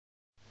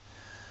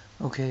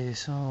Okay,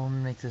 so I'm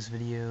gonna make this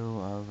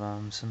video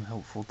of some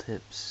helpful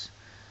tips.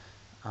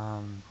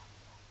 Um,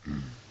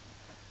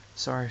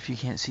 Sorry if you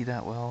can't see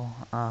that well.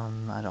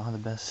 I don't have the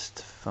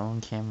best phone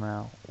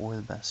camera or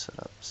the best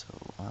setup, so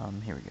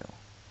here we go.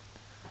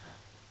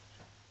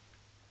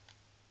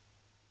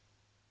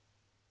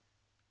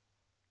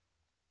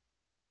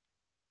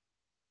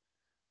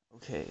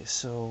 Okay,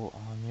 so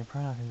you're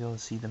probably not gonna be able to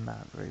see the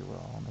map very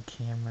well on the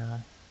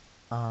camera.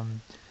 Um,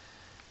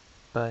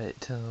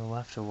 but to the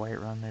left of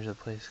Whiterun, there's a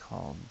place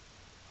called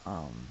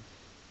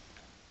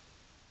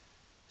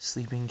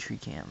Sleeping Tree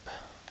Camp.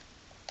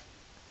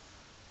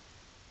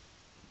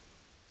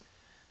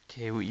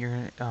 Okay,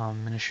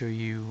 I'm gonna show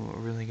you a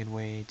really good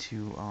way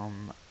to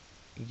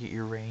get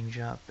your range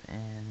up,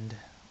 and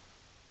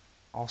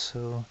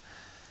also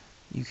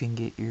you can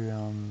get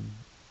your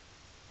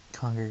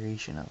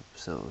congregation up.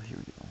 So here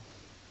we go.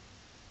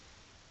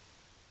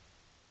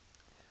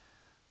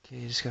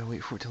 Okay, just gotta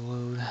wait for it to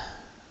load.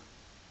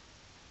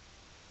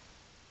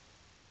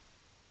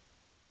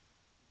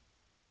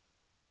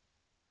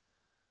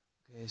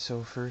 Okay,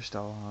 so first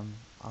I'll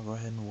go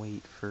ahead and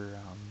wait for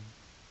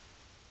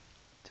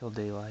till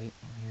daylight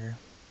here,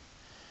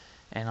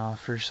 and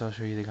first I'll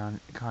show you the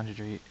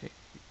congregation.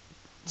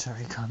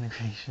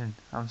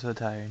 I'm so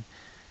tired.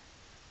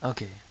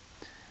 Okay.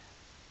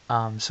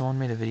 Someone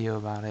made a video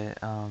about it.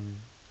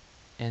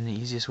 And the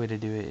easiest way to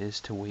do it is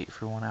to wait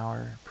for 1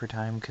 hour per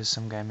time, because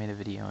some guy made a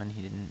video and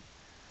he didn't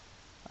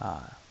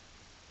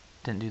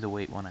do the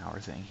wait 1 hour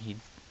thing. He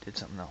did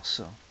something else.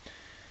 So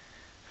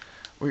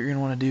what you're gonna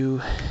want to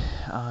do,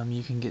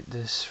 you can get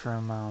this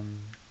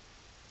from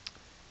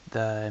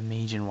the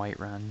mage in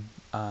Whiterun.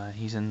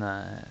 He's in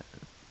the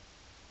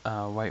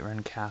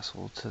Whiterun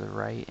castle to the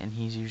right, and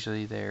he's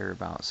usually there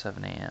about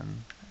 7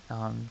 a.m.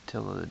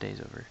 Till the day's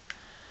over.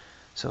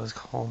 So it's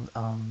called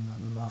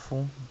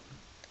Muffle,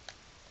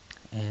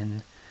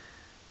 and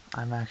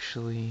I'm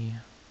actually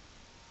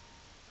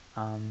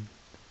let's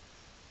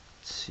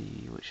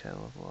see, which should I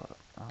level up?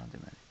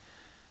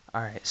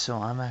 Alright, so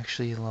I'm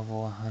actually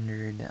level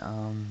 100,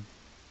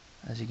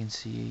 as you can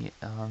see,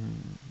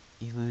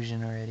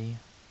 illusion already.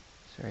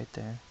 It's right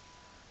there,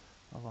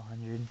 level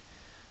 100.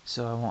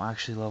 So I won't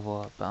actually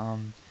level up,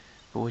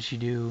 but what you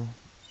do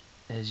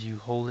is you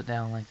hold it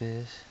down like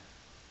this,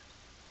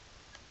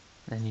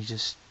 then you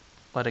just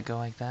let it go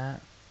like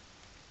that,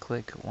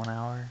 click 1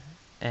 hour,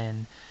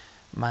 and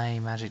my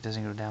magic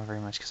doesn't go down very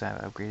much because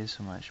I've upgraded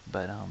so much,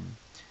 but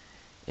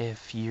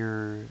if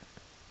you're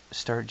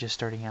just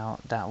starting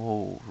out, that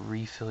will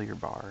refill your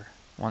bar.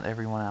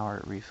 Every 1 hour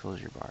it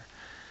refills your bar.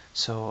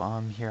 So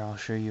here I'll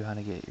show you how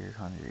to get your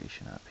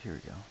congregation up. Here we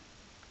go.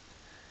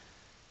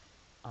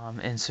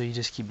 And so you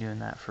just keep doing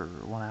that for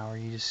 1 hour.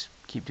 You just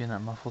keep doing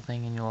that muffle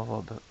thing, and you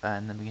level up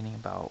in the beginning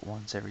about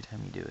once every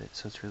time you do it.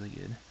 So it's really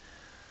good.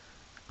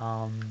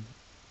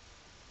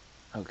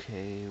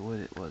 Okay,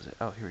 what was it?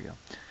 Oh, here we go.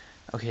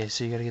 Okay,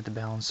 so you gotta get the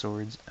balanced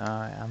swords.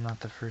 I'm not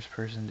the first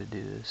person to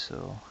do this,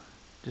 so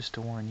just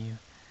to warn you.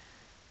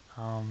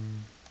 I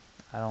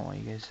don't want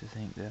you guys to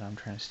think that I'm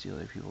trying to steal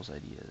other people's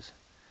ideas.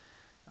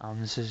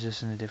 This is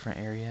just in a different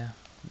area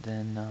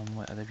than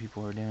what other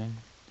people are doing.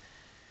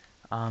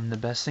 The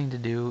best thing to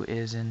do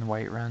is in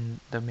Whiterun,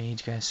 the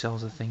mage guy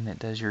sells a thing that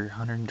does your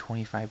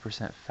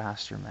 125%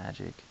 faster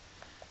magic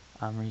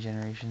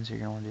regeneration, so you're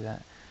gonna want to do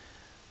that.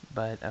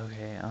 But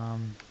okay,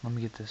 let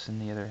me get this in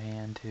the other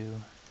hand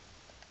too.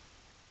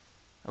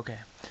 Okay,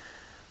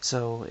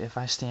 so if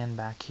I stand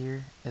back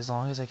here, as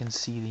long as I can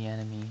see the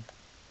enemy,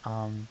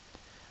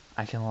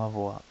 I can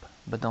level up.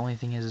 But the only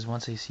thing is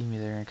once they see me,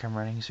 they're gonna come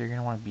running. So you're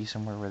gonna want to be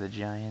somewhere where the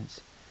giants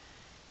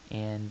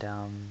and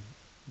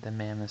the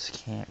mammoths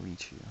can't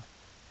reach you.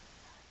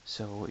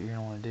 So what you're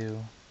gonna want to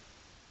do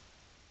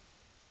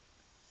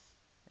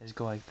is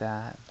go like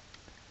that.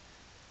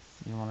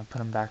 You want to put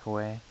them back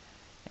away.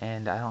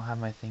 And I don't have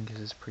my thing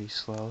because it's pretty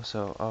slow.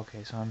 So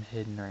okay, so I'm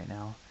hidden right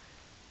now.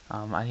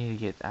 I need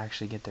to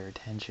actually get their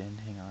attention.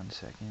 Hang on a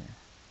second.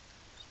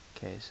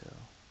 Okay, so.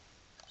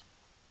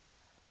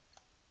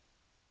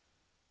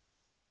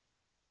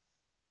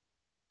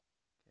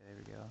 Okay, there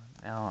we go.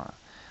 Now,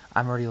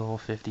 I'm already level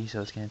 50,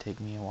 so it's going to take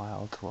me a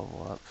while to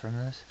level up from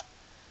this.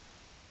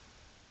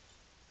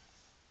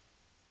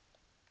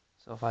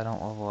 So if I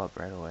don't level up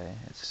right away,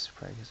 it's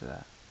probably because of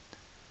that.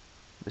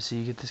 But see,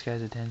 you get this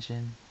guy's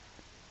attention.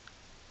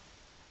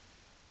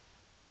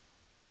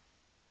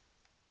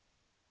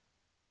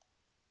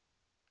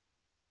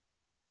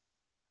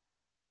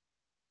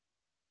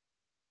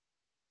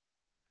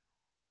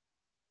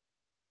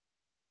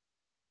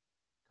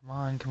 Come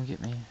on, come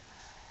get me.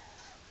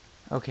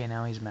 Okay,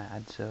 now he's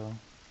mad, so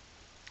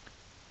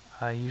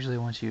usually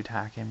once you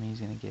attack him, he's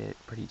gonna get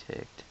pretty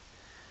ticked.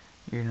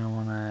 You're gonna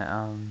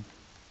wanna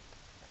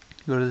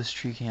go to this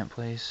tree camp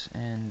place,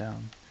 and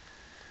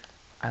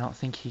I don't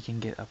think he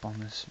can get up on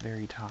this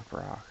very top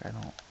rock. I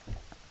don't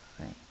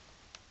think.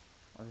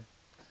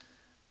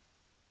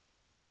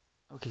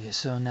 Okay,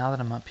 so now that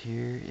I'm up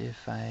here,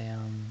 if I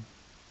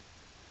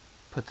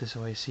put this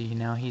away, see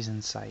now he's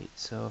in sight.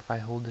 So if I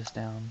hold this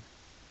down,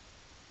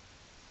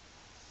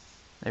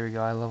 There we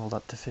go, I leveled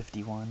up to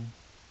 51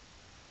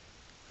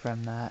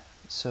 from that.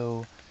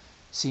 So,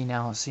 see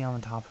on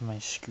the top of my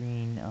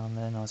screen,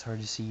 I know it's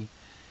hard to see,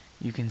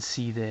 you can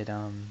see that,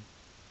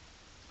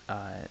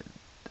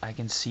 I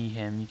can see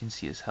him, you can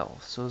see his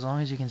health. So as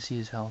long as you can see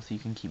his health, you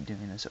can keep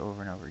doing this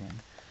over and over again.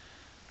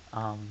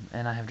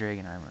 And I have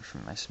dragon armor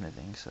from my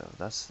smithing, so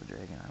that's the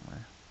dragon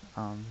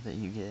armor, that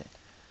you get.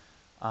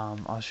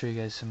 I'll show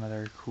you guys some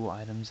other cool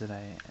items that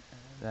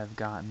I've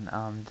gotten.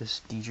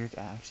 This Diedrich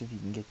axe, if you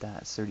can get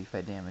that, it's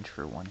 35 damage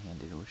for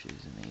one-handed, which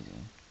is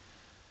amazing.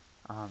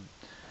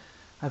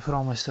 I put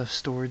all my stuff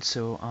stored,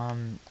 so,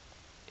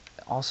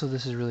 also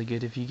this is really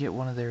good. If you get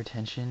one of their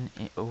attention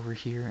over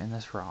here in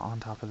this rock, on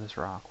top of this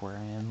rock where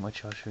I am,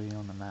 which I'll show you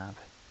on the map,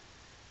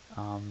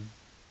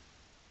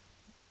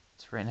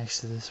 it's right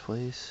next to this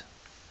place.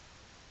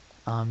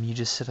 You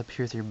just sit up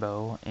here with your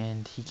bow,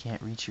 and he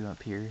can't reach you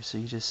up here, so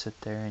you just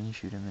sit there and you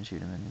shoot him, and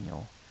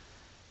then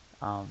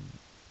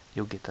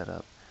you'll get that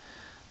up.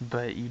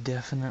 But you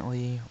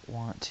definitely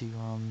want to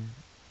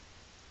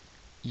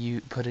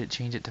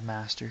change it to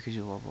master, because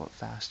you'll level up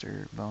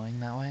faster bowing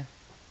that way.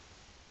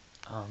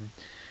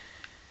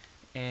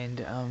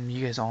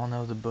 You guys all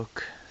know the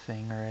book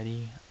thing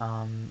already.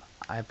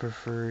 I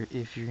prefer,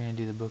 if you're gonna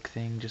do the book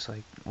thing, just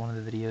like one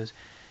of the videos,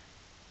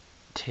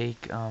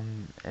 take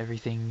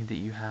everything that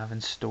you have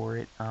and store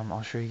it.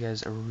 I'll show you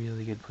guys a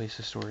really good place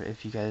to store it.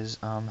 If you guys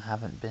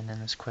haven't been in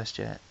this quest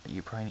yet,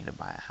 you probably need to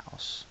buy a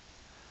house.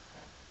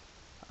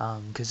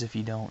 Because if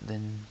you don't,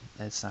 then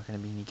it's not going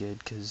to be any good,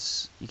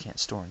 because you can't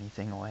store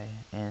anything away,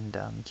 and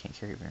you can't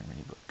carry very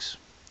many books.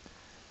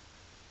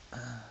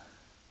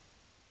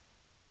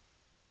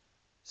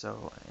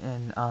 So,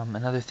 and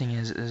another thing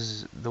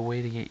is the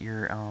way to get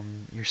your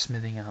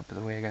smithing up, the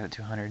way I got it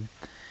to 100,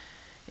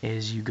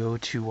 is you go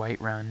to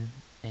Whiterun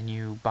and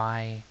you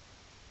buy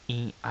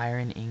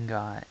iron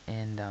ingot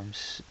and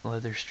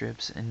leather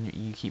strips, and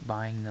you keep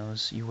buying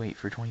those. You wait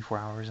for 24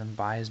 hours and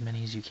buy as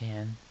many as you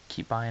can.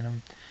 Keep buying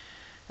them,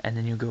 and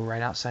then you go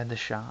right outside the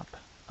shop,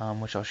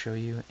 which I'll show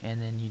you, and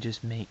then you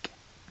just make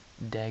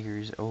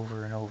daggers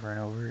over and over and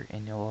over,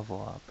 and you'll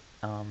level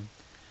up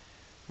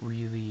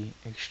really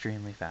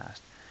extremely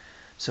fast.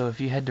 So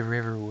if you head to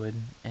Riverwood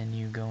and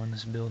you go in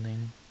this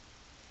building,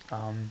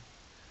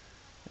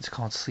 it's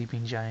called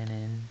Sleeping Giant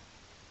Inn.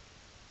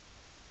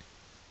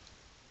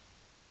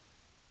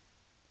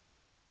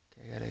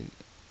 Okay, I gotta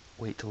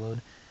wait to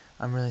load.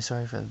 I'm really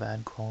sorry for the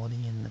bad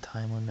quality and the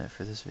time limit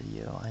for this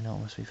video. I know it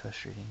must be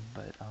frustrating,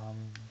 but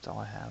that's all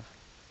I have.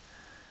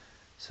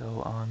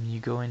 So you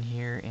go in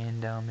here,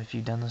 and if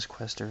you've done this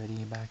quest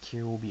already, back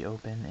here will be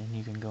open, and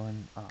you can go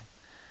in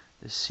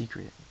this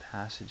secret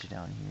passage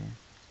down here,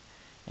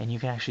 and you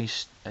can actually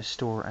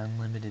store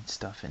unlimited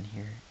stuff in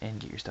here and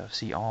get your stuff.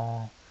 See,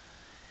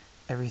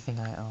 everything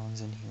I own's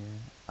in here,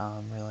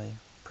 really,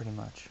 pretty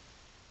much.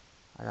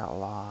 I got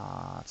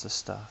lots of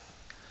stuff.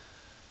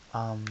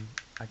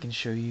 I can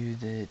show you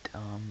that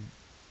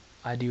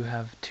I do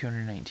have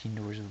 219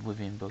 Doors of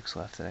Oblivion books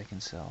left that I can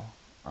sell.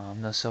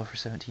 They'll sell for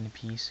 17 a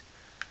piece.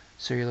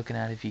 So you're looking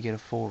at, if you get a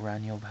full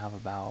run, you'll have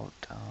about,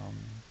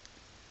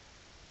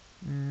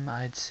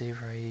 I'd say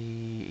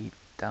probably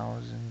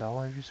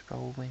 $8,000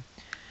 probably.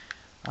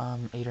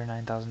 $8,000 or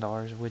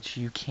 $9,000, which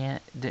you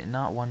can't,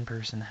 not one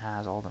person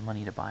has all the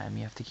money to buy them.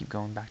 You have to keep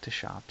going back to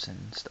shops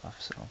and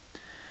stuff, so.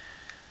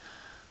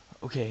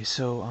 Okay,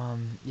 so,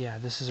 yeah,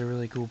 this is a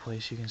really cool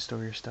place you can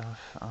store your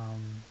stuff.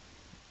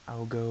 I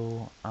will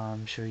go,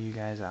 show you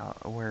guys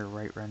out where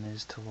Whiterun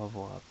is to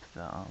level up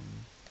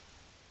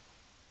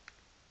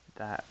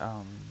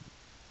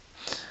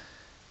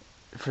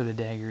for the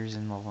daggers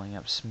and leveling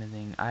up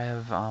smithing. I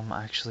have,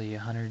 actually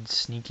 100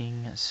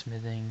 sneaking,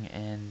 smithing,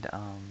 and,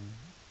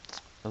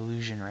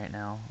 illusion right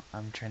now.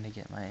 I'm trying to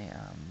get my,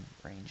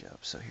 range up,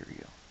 so here we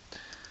go.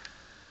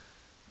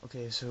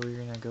 Okay, so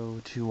we're gonna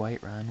go to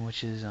Whiterun,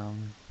 which is,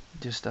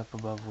 just up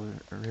above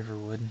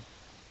Riverwood.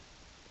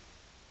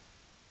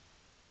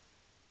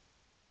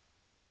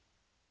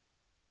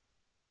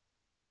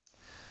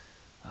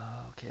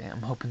 Okay,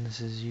 I'm hoping this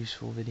is a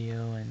useful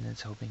video, and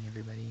it's helping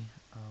everybody.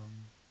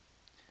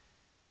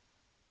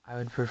 I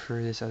would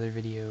prefer this other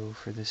video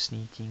for the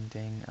sneaking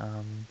thing.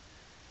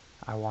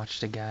 I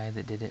watched a guy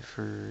that did it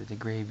for the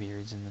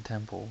graybeards in the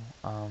temple.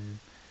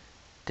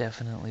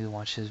 Definitely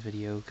watch his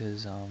video,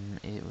 because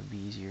it would be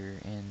easier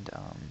and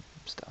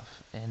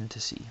stuff, and to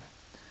see.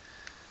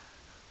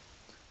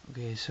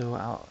 Okay, so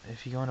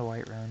if you go into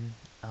Whiterun,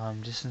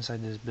 just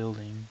inside this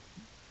building,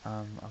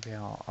 okay,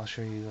 I'll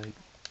show you, like,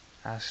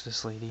 ask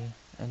this lady,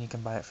 and you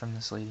can buy it from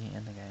this lady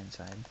and the guy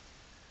inside.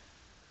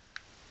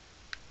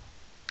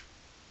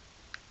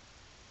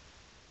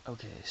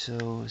 Okay,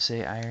 so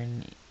say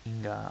iron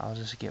ingot, I'll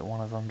just get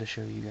one of them to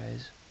show you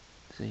guys.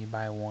 So you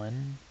buy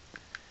one,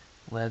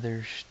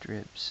 leather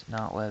strips,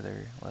 not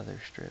leather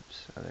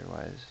strips,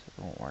 otherwise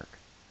it won't work.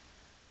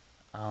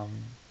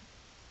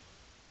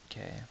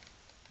 Okay,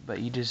 but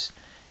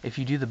if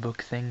you do the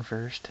book thing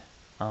first,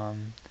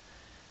 then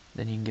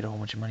you can get a whole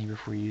bunch of money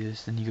before you do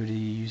this. Then you go to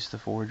use the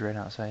forge right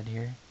outside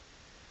here.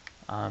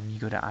 You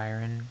go to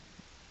iron,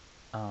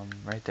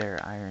 right there,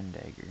 iron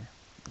dagger.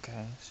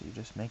 Okay, so you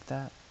just make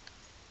that.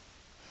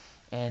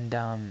 And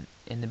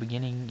in the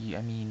beginning,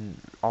 I mean,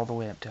 all the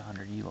way up to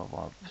 100, you level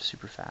up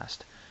super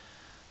fast.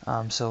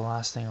 So the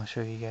last thing I'll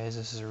show you guys,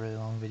 this is a really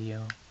long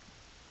video.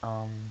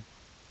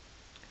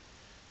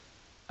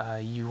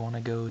 You want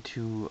to go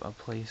to a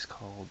place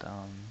called,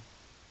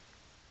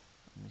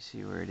 let me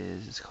see where it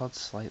is. It's called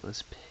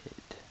Slightless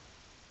Pit.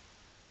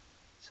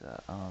 It's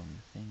a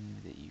thing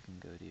that you can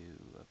go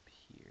to up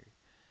here.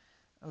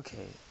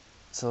 Okay,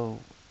 so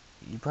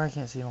you probably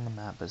can't see it on the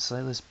map, but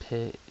Slightless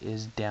Pit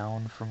is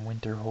down from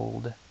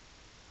Winterhold,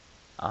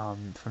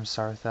 from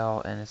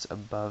Sarthel, and it's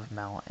above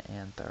Mount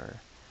Anther.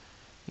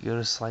 You go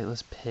to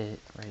Slightless Pit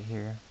right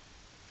here.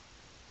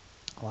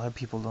 A lot of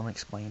people don't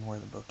explain where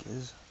the book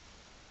is.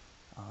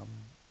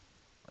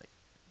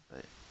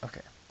 But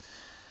okay.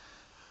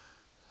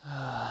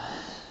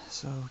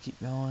 So keep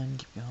going,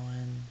 keep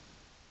going.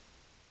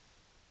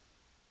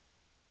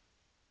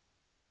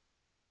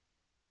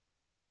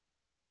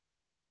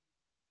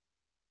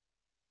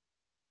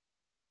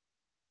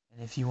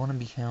 And if you want to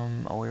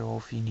become a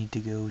werewolf, you need to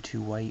go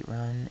to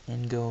Whiterun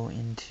and go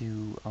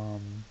into,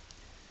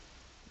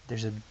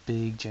 there's a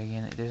big,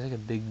 gigantic, there's like a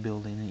big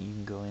building that you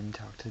can go in and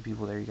talk to the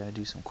people there. You gotta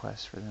do some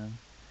quests for them.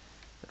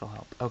 It'll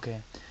help.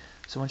 Okay,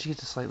 so once you get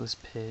to Slightless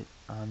Pit,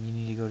 you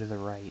need to go to the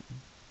right.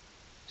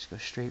 Just go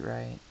straight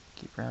right,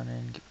 keep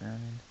running,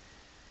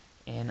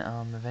 and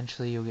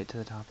eventually you'll get to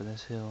the top of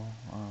this hill,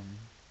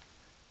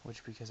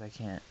 which, because I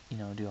can't, you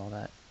know, do all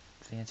that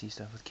fancy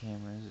stuff with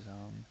cameras,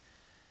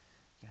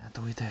 you have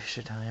to wait the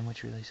extra time,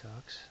 which really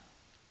sucks,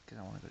 because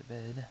I want to go to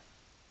bed,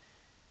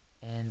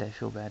 and I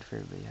feel bad for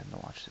everybody having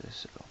to watch this,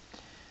 so.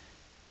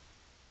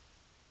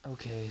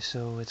 Okay,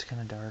 so it's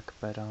kind of dark,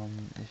 but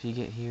if you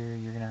get here,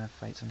 you're gonna have to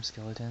fight some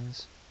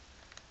skeletons.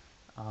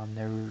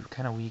 They're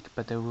kind of weak,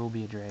 but there will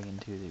be a dragon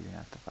too that you're gonna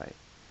have to fight.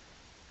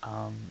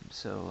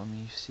 So let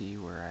me see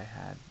where I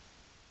had.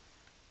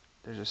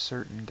 There's a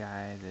certain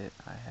guy that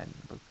I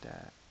hadn't looked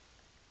at.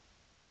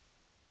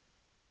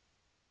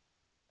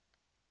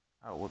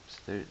 Oh, whoops.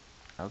 There.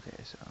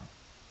 Okay, so.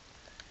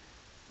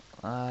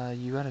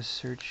 You gotta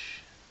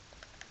search.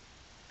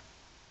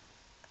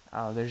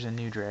 Oh, there's a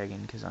new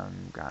dragon because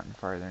I'm gotten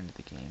farther into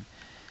the game,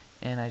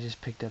 and I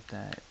just picked up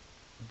that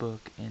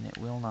book, and it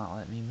will not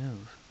let me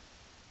move.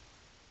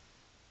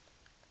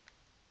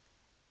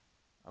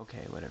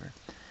 Okay, whatever.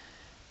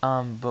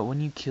 But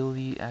when you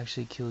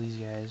actually kill these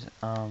guys,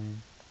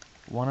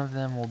 one of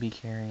them will be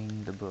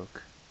carrying the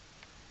book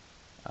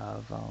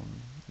of,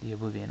 the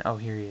Oblivion. Oh,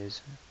 here he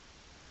is.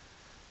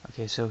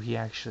 Okay, so he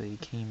actually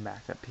came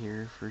back up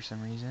here for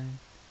some reason.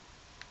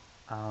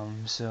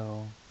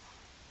 So...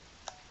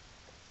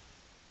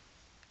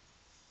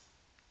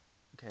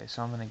 Okay,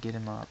 so I'm gonna get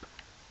him up.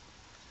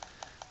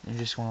 You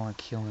just wanna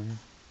kill him.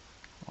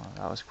 Wow,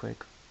 that was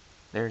quick.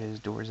 There it is,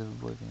 Doors of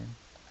Oblivion.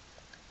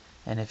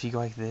 And if you go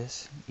like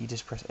this, you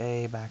just press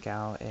A, back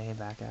out, A,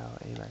 back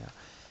out, A, back out.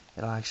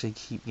 It'll actually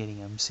keep getting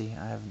them. See,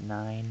 I have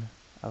 9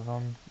 of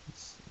them.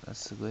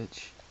 That's the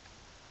glitch.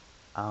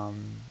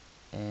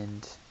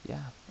 And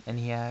yeah. And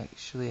he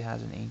actually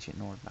has an Ancient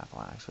Nord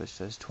battle axe, which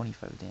does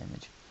 25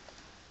 damage.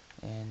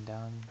 And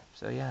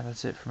so yeah,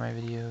 that's it for my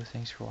video.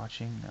 Thanks for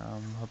watching.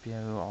 Hope you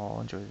all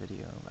enjoy the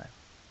video. Bye.